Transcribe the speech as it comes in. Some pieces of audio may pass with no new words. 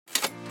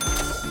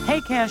Hey,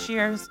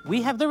 cashiers!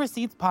 We Have the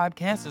Receipts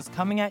podcast is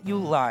coming at you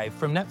live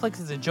from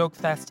Netflix's A Joke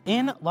Fest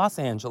in Los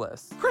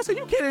Angeles. Chris, are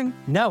you kidding?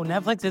 No,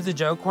 Netflix is a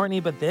joke, Courtney,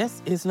 but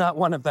this is not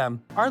one of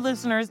them. Our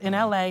listeners in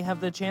LA have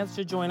the chance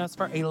to join us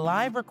for a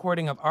live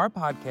recording of our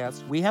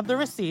podcast, We Have the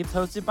Receipts,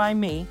 hosted by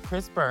me,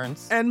 Chris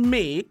Burns. And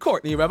me,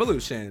 Courtney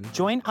Revolution.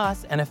 Join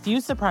us and a few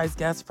surprise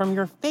guests from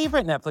your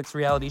favorite Netflix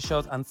reality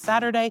shows on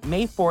Saturday,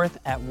 May 4th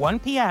at 1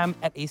 p.m.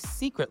 at a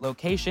secret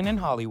location in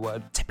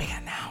Hollywood. To be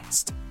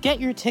announced. Get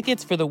your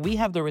tickets for the We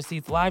Have the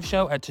Receipts live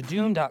show at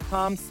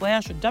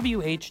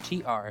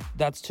tudum.com/WHTR.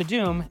 That's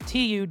Tudum,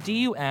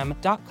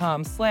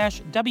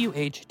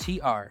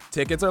 TUDUM.com/WHTR.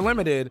 Tickets are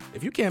limited.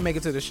 If you can't make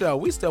it to the show,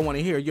 we still want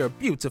to hear your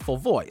beautiful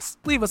voice.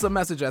 Leave us a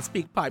message at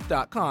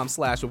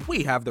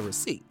speakpipe.com/We Have the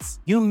Receipts.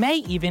 You may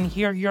even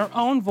hear your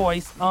own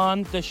voice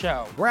on the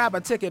show. Grab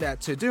a ticket at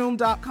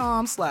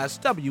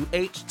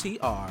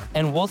tudum.com/WHTR.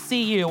 And we'll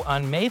see you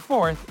on May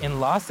 4th in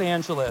Los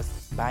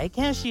Angeles. Bye,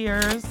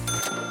 cashiers.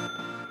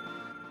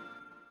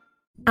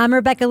 I'm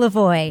Rebecca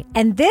Lavoie,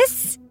 and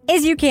this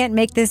is You Can't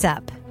Make This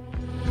Up.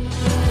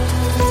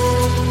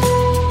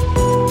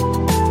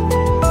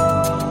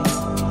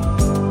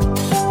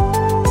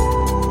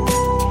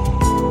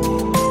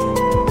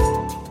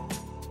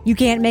 You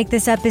Can't Make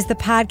This Up is the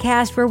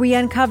podcast where we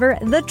uncover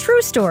the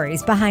true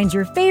stories behind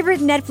your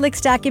favorite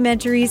Netflix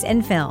documentaries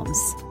and films.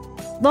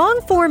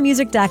 Long-form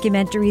music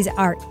documentaries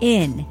are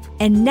in,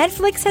 and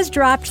Netflix has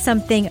dropped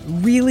something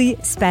really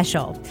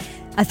special.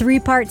 A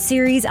 3-part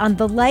series on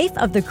the life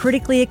of the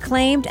critically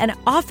acclaimed and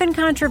often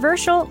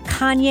controversial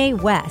Kanye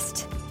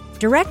West.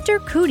 Director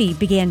Coodie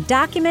began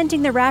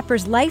documenting the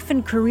rapper's life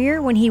and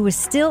career when he was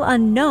still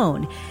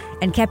unknown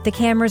and kept the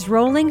cameras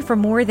rolling for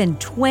more than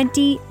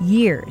 20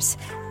 years.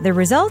 The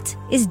result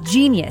is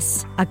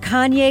Genius, a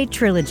Kanye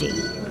trilogy.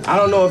 I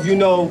don't know if you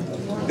know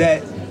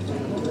that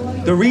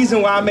the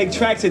reason why I make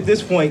tracks at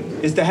this point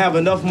is to have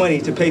enough money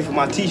to pay for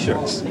my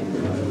t-shirts,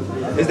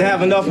 is to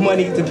have enough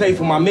money to pay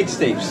for my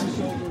mixtapes.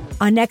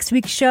 On next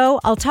week's show,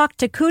 I'll talk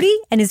to Coodie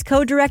and his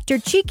co-director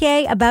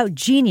Chike about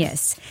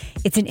Genius.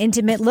 It's an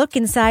intimate look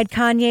inside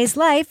Kanye's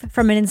life,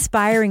 from an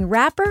inspiring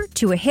rapper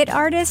to a hit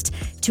artist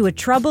to a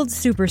troubled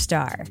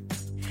superstar.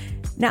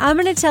 Now, I'm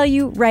going to tell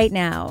you right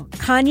now,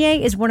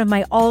 Kanye is one of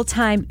my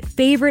all-time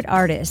favorite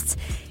artists.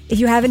 If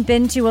you haven't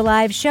been to a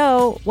live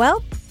show,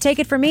 well, take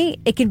it from me,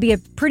 it can be a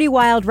pretty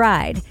wild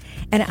ride.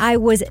 And I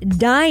was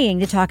dying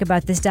to talk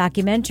about this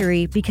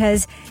documentary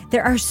because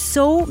there are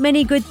so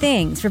many good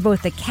things for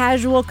both the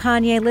casual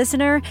Kanye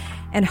listener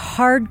and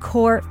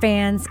hardcore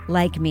fans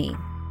like me.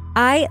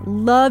 I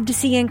loved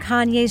seeing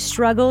Kanye's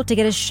struggle to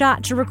get a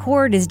shot to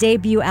record his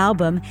debut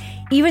album,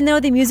 even though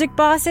the music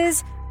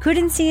bosses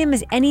couldn't see him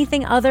as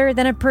anything other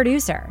than a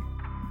producer.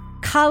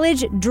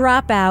 College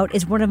Dropout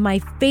is one of my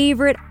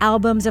favorite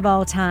albums of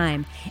all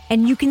time,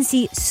 and you can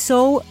see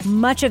so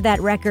much of that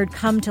record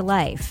come to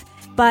life.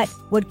 But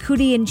what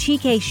Coodie and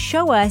Chike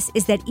show us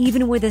is that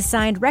even with a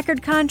signed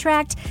record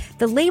contract,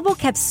 the label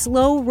kept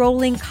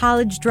slow-rolling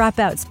College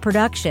Dropout's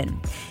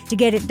production. To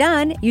get it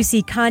done, you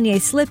see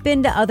Kanye slip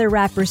into other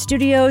rappers'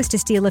 studios to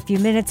steal a few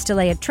minutes to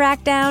lay a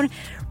track down,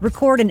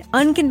 record in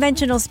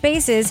unconventional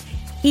spaces,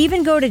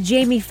 even go to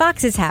Jamie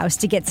Foxx's house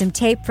to get some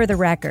tape for the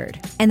record.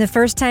 And the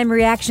first-time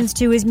reactions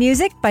to his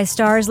music by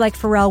stars like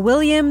Pharrell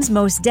Williams,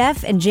 Mos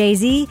Def, and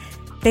Jay-Z,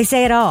 they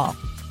say it all.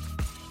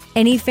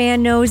 Any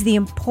fan knows the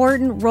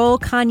important role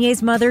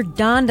Kanye's mother,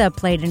 Donda,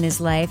 played in his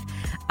life.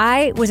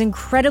 I was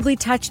incredibly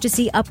touched to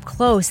see up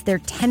close their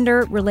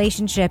tender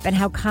relationship and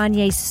how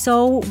Kanye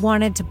so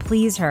wanted to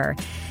please her.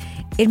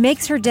 It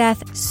makes her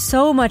death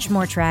so much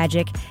more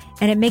tragic,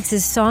 and it makes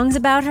his songs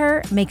about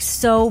her make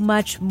so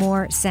much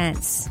more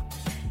sense.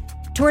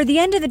 Toward the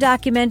end of the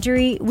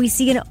documentary, we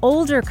see an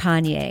older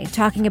Kanye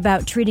talking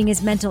about treating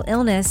his mental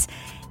illness,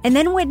 and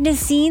then witness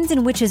scenes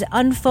in which his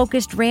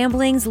unfocused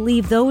ramblings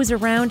leave those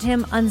around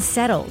him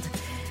unsettled.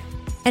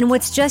 And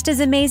what's just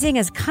as amazing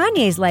as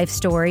Kanye's life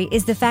story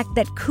is the fact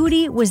that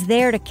Coodie was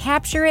there to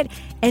capture it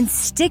and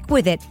stick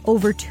with it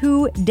over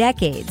 2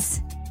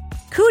 decades.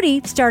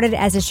 Coodie started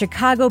as a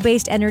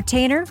Chicago-based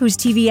entertainer whose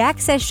TV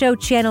access show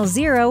Channel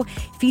Zero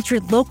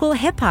featured local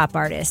hip-hop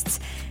artists.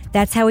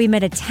 That's how he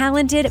met a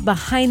talented,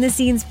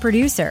 behind-the-scenes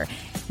producer.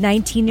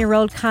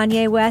 19-year-old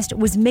Kanye West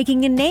was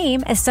making a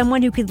name as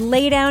someone who could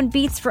lay down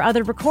beats for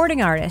other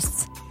recording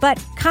artists. But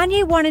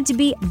Kanye wanted to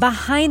be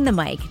behind the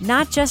mic,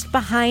 not just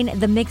behind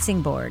the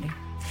mixing board.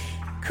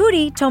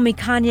 Coodie told me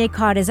Kanye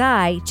caught his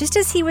eye just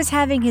as he was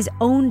having his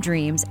own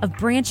dreams of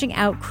branching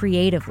out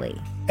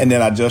creatively. And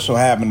then I just so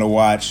happened to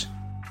watch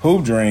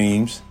Hoop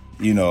Dreams.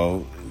 You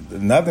know,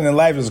 nothing in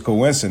life is a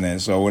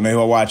coincidence. So when they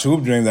watch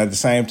Hoop Dreams, at the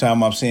same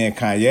time I'm seeing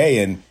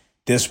Kanye and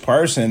this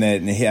person,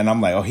 and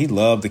I'm like, oh, he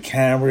loved the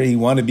camera. He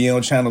wanted to be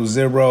on Channel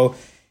Zero.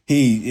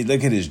 He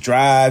look at his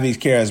drive. He's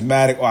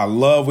charismatic. Oh, I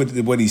love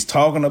what he's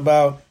talking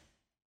about.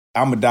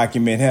 I'm going to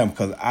document him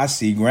because I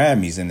see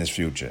Grammys in his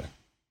future.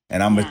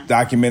 And I'm going to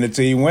document it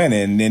till he win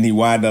it. And then he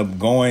wound up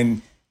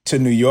going to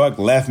New York,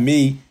 left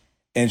me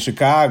in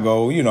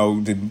Chicago, you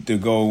know, to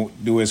go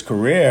do his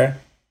career.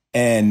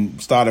 and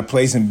started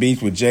placing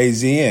beats with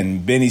Jay-Z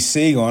and Benny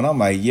Siegel. And I'm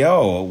like,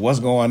 yo, what's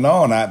going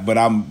on? But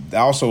I'm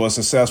also a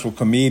successful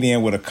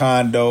comedian with a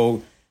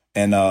condo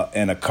and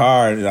a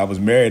car. I was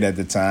married at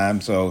the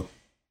time. So,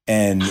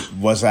 and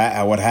what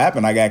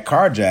happened? I got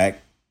carjacked.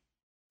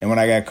 And when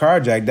I got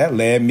carjacked, that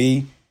led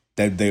me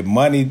that the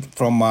money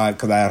from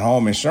because I had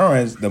home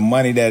insurance, the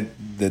money that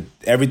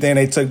everything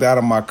they took out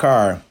of my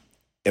car,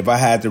 if I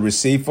had the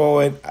receipt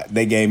for it,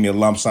 they gave me a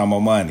lump sum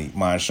of money,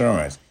 my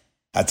insurance.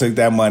 I took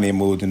that money and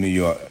moved to New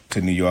York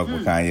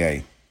with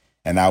Kanye.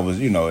 And I was,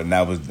 and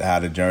that was how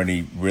the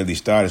journey really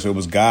started. So it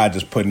was God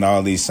just putting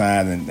all these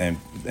signs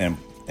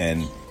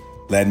and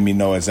letting me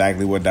know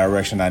exactly what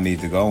direction I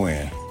need to go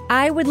in.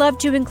 I would love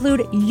to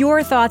include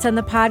your thoughts on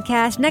the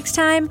podcast next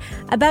time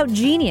about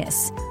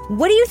Genius.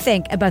 What do you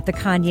think about the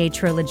Kanye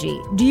trilogy?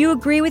 Do you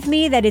agree with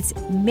me that it's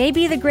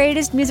maybe the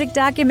greatest music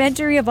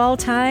documentary of all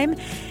time?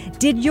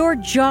 Did your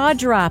jaw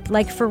drop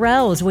like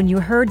Pharrell's when you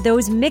heard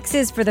those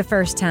mixes for the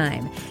first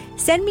time?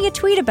 Send me a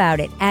tweet about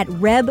it at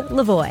Reb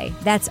Lavoie.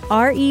 That's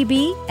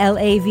RebLavoie.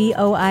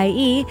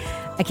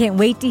 I can't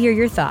wait to hear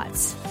your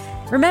thoughts.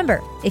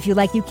 Remember, if you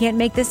like You Can't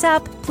Make This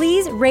Up,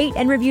 please rate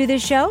and review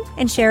this show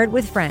and share it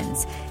with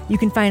friends. You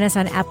can find us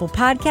on Apple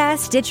Podcasts,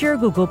 Stitcher,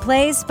 Google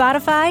Play,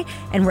 Spotify,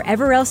 and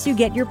wherever else you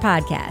get your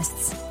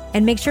podcasts.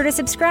 And make sure to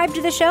subscribe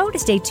to the show to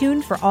stay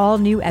tuned for all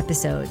new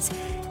episodes.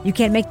 You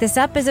Can't Make This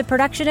Up is a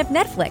production of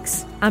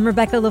Netflix. I'm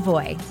Rebecca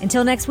Lavoie.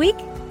 Until next week,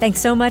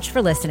 thanks so much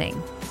for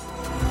listening.